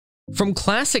From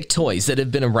classic toys that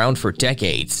have been around for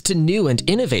decades to new and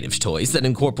innovative toys that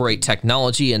incorporate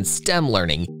technology and STEM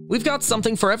learning, we've got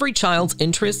something for every child's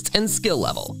interests and skill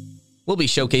level. We'll be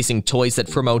showcasing toys that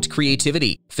promote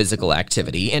creativity, physical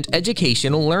activity, and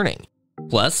educational learning.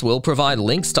 Plus, we'll provide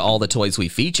links to all the toys we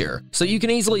feature, so you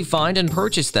can easily find and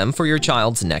purchase them for your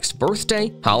child's next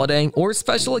birthday, holiday, or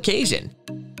special occasion.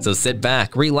 So sit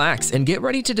back, relax, and get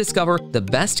ready to discover the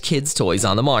best kids' toys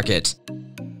on the market.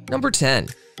 Number 10.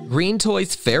 Green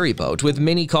Toys Ferry Boat with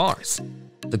Mini Cars.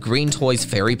 The Green Toys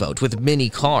Ferry Boat with Mini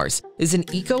Cars is an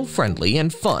eco-friendly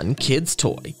and fun kids'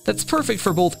 toy that's perfect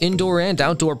for both indoor and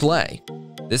outdoor play.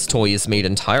 This toy is made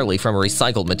entirely from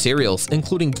recycled materials,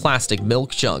 including plastic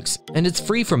milk jugs, and it's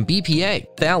free from BPA,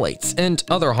 phthalates, and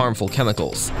other harmful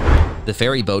chemicals. The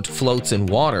ferry boat floats in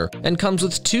water and comes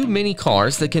with 2 mini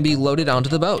cars that can be loaded onto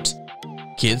the boat.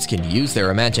 Kids can use their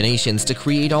imaginations to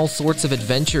create all sorts of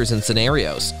adventures and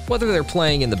scenarios, whether they're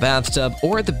playing in the bathtub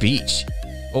or at the beach.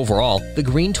 Overall, the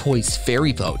Green Toys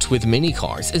Ferry Boat with Mini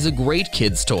Cars is a great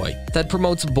kids' toy that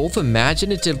promotes both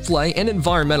imaginative play and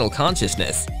environmental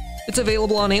consciousness. It's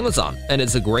available on Amazon and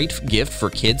is a great gift for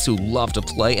kids who love to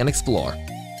play and explore.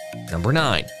 Number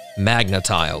 9.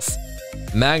 Magna-Tiles.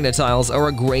 Magna-Tiles are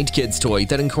a great kids' toy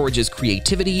that encourages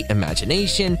creativity,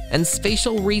 imagination, and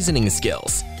spatial reasoning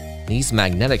skills. These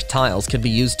magnetic tiles can be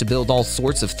used to build all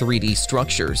sorts of 3D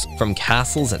structures, from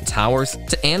castles and towers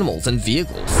to animals and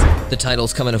vehicles. The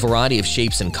tiles come in a variety of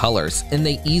shapes and colors, and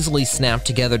they easily snap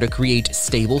together to create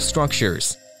stable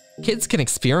structures. Kids can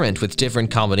experiment with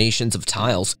different combinations of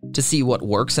tiles to see what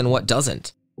works and what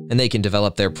doesn't, and they can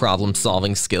develop their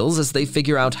problem-solving skills as they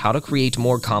figure out how to create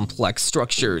more complex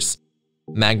structures.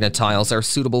 Magna-Tiles are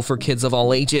suitable for kids of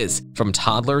all ages, from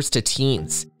toddlers to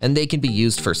teens, and they can be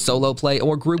used for solo play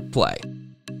or group play.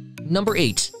 Number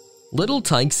 8. Little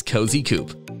Tikes Cozy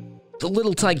Coupe. The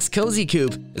Little Tikes Cozy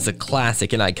Coupe is a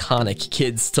classic and iconic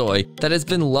kids' toy that has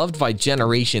been loved by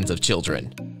generations of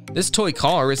children. This toy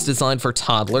car is designed for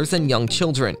toddlers and young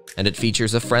children, and it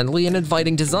features a friendly and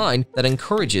inviting design that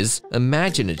encourages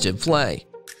imaginative play.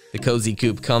 The Cozy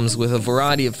Coupe comes with a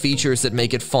variety of features that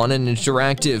make it fun and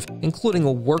interactive, including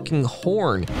a working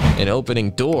horn, an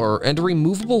opening door, and a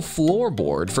removable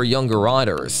floorboard for younger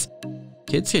riders.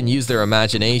 Kids can use their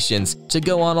imaginations to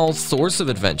go on all sorts of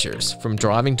adventures, from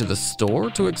driving to the store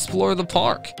to explore the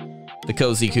park. The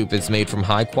Cozy Coupe is made from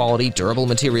high-quality, durable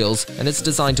materials, and it's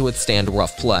designed to withstand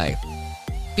rough play.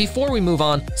 Before we move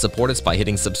on, support us by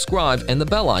hitting subscribe and the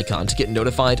bell icon to get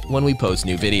notified when we post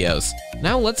new videos.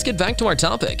 Now let's get back to our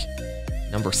topic.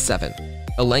 Number 7.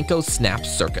 Elenco Snap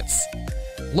Circuits.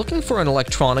 Looking for an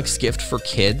electronics gift for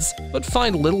kids, but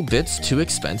find little bits too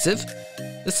expensive?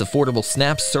 This affordable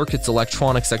Snap Circuits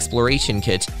electronics exploration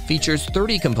kit features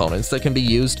 30 components that can be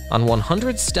used on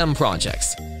 100 STEM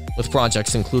projects, with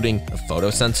projects including a photo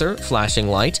sensor, flashing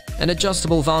light, and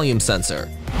adjustable volume sensor.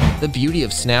 The beauty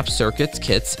of Snap Circuits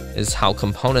kits is how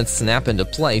components snap into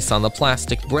place on the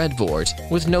plastic breadboard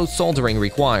with no soldering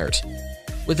required.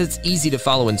 With its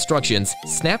easy-to-follow instructions,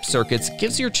 Snap Circuits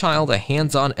gives your child a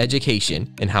hands-on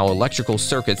education in how electrical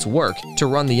circuits work to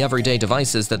run the everyday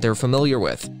devices that they're familiar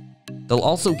with. They'll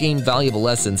also gain valuable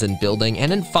lessons in building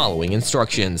and in following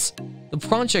instructions. The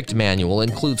project manual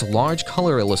includes large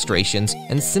color illustrations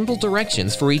and simple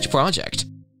directions for each project.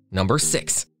 Number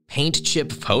 6. Paint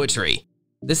Chip Poetry.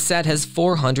 This set has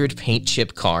 400 paint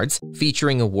chip cards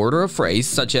featuring a word or a phrase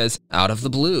such as "out of the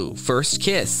blue," "first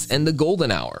kiss," and "the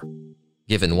golden hour."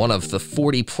 Given one of the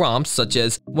 40 prompts such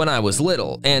as "when I was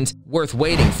little" and "worth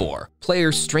waiting for,"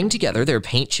 players string together their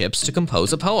paint chips to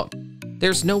compose a poem.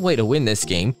 There's no way to win this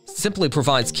game, simply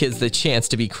provides kids the chance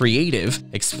to be creative,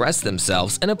 express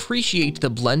themselves, and appreciate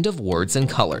the blend of words and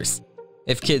colors.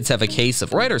 If kids have a case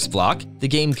of writer's block, the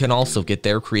game can also get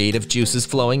their creative juices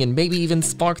flowing and maybe even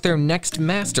spark their next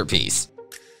masterpiece.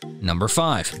 Number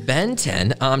 5. Ben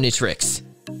 10 Omnitrix.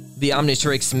 The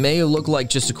Omnitrix may look like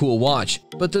just a cool watch,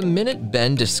 but the minute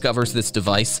Ben discovers this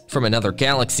device from another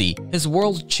galaxy, his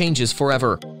world changes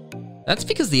forever. That's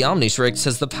because the Omnitrix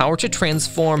has the power to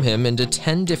transform him into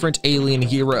 10 different alien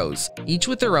heroes, each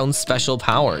with their own special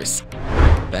powers.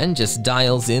 Ben just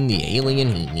dials in the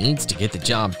alien he needs to get the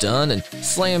job done and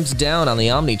slams down on the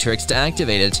Omnitrix to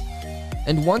activate it.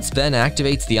 And once Ben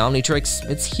activates the Omnitrix,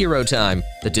 it's hero time.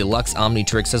 The deluxe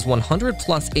Omnitrix has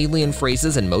 100+ alien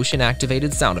phrases and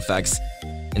motion-activated sound effects.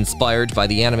 Inspired by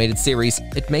the animated series,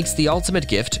 it makes the ultimate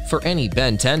gift for any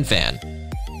Ben 10 fan.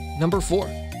 Number 4.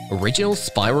 Original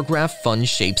Spirograph Fun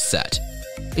Shape Set.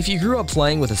 If you grew up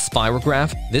playing with a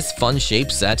Spirograph, this fun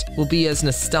shape set will be as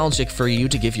nostalgic for you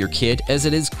to give your kid as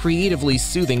it is creatively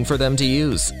soothing for them to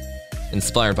use.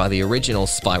 Inspired by the original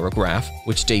Spirograph,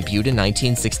 which debuted in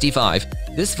 1965,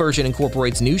 this version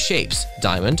incorporates new shapes,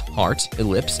 diamond, heart,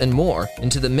 ellipse, and more,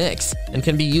 into the mix and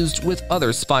can be used with other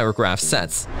Spirograph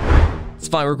sets.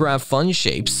 Spirograph Fun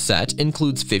Shapes set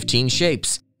includes 15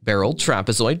 shapes: barrel,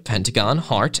 trapezoid, pentagon,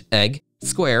 heart, egg,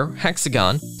 square,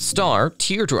 hexagon, star,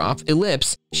 teardrop,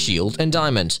 ellipse, shield, and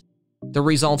diamond. The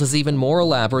result is even more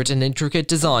elaborate and intricate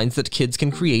designs that kids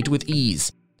can create with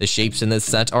ease. The shapes in this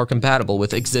set are compatible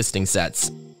with existing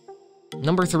sets.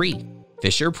 Number 3.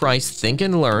 Fisher-Price Think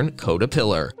and Learn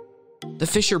Code-A-Pillar. The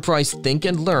Fisher-Price Think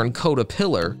and Learn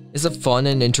Code-A-Pillar is a fun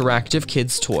and interactive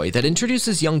kids toy that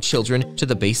introduces young children to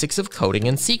the basics of coding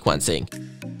and sequencing.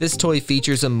 This toy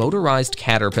features a motorized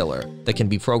caterpillar that can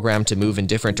be programmed to move in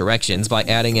different directions by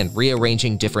adding and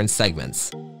rearranging different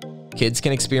segments. Kids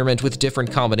can experiment with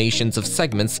different combinations of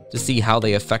segments to see how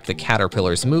they affect the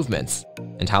caterpillar's movements,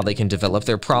 and how they can develop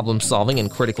their problem-solving and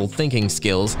critical thinking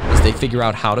skills as they figure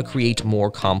out how to create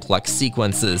more complex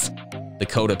sequences. The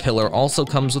Code-A-Pillar also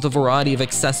comes with a variety of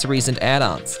accessories and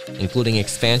add-ons, including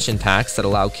expansion packs that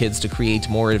allow kids to create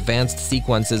more advanced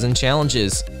sequences and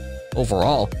challenges.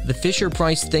 Overall, the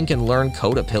Fisher-Price Think and Learn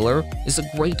Code-A-Pillar is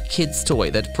a great kids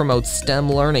toy that promotes STEM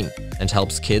learning and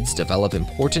helps kids develop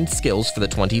important skills for the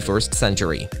 21st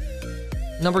century.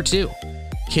 Number 2.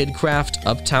 KidCraft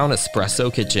Uptown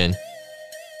Espresso Kitchen.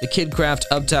 The KidCraft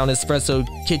Uptown Espresso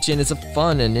Kitchen is a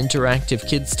fun and interactive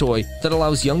kids toy that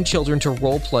allows young children to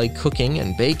role-play cooking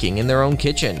and baking in their own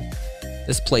kitchen.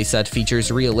 This playset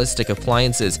features realistic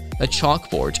appliances, a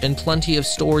chalkboard, and plenty of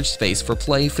storage space for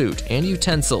play food and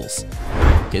utensils.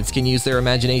 Kids can use their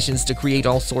imaginations to create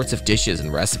all sorts of dishes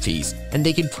and recipes, and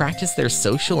they can practice their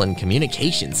social and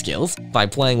communication skills by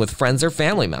playing with friends or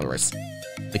family members.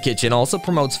 The kitchen also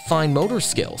promotes fine motor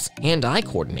skills, hand-eye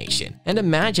coordination, and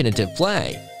imaginative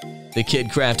play. The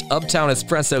KidCraft Uptown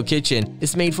Espresso Kitchen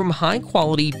is made from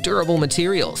high-quality, durable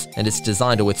materials, and is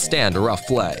designed to withstand rough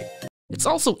play. It's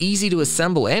also easy to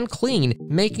assemble and clean,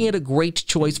 making it a great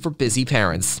choice for busy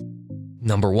parents.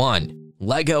 Number 1.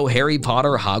 LEGO Harry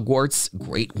Potter Hogwarts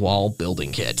Great Wall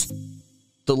Building Kit.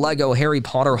 The LEGO Harry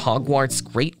Potter Hogwarts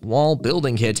Great Wall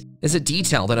Building Kit is a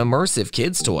detailed and immersive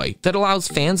kids toy that allows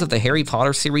fans of the Harry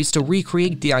Potter series to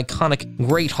recreate the iconic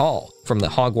Great Hall from the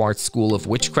Hogwarts School of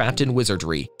Witchcraft and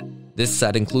Wizardry. This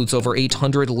set includes over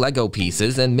 800 LEGO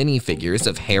pieces and minifigures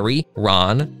of Harry,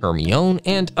 Ron, Hermione,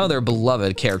 and other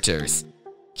beloved characters.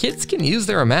 Kids can use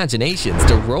their imaginations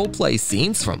to role-play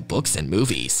scenes from books and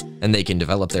movies, and they can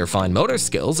develop their fine motor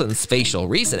skills and spatial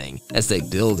reasoning as they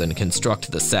build and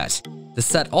construct the set. The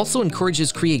set also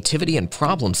encourages creativity and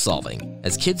problem-solving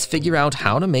as kids figure out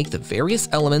how to make the various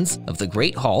elements of the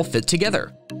Great Hall fit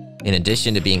together. In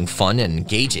addition to being fun and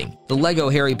engaging, the LEGO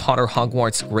Harry Potter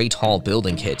Hogwarts Great Hall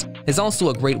Building Kit is also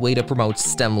a great way to promote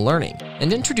STEM learning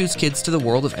and introduce kids to the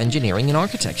world of engineering and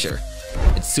architecture.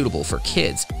 It's suitable for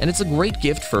kids, and it's a great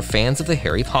gift for fans of the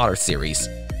Harry Potter series.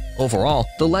 Overall,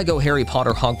 the LEGO Harry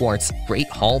Potter Hogwarts Great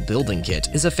Hall Building Kit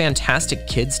is a fantastic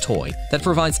kids toy that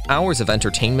provides hours of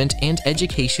entertainment and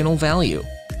educational value.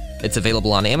 It's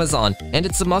available on Amazon, and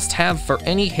it's a must-have for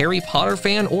any Harry Potter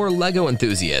fan or LEGO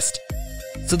enthusiast.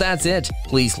 So that's it.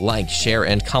 Please like, share,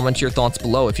 and comment your thoughts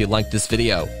below if you liked this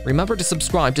video. Remember to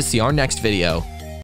subscribe to see our next video.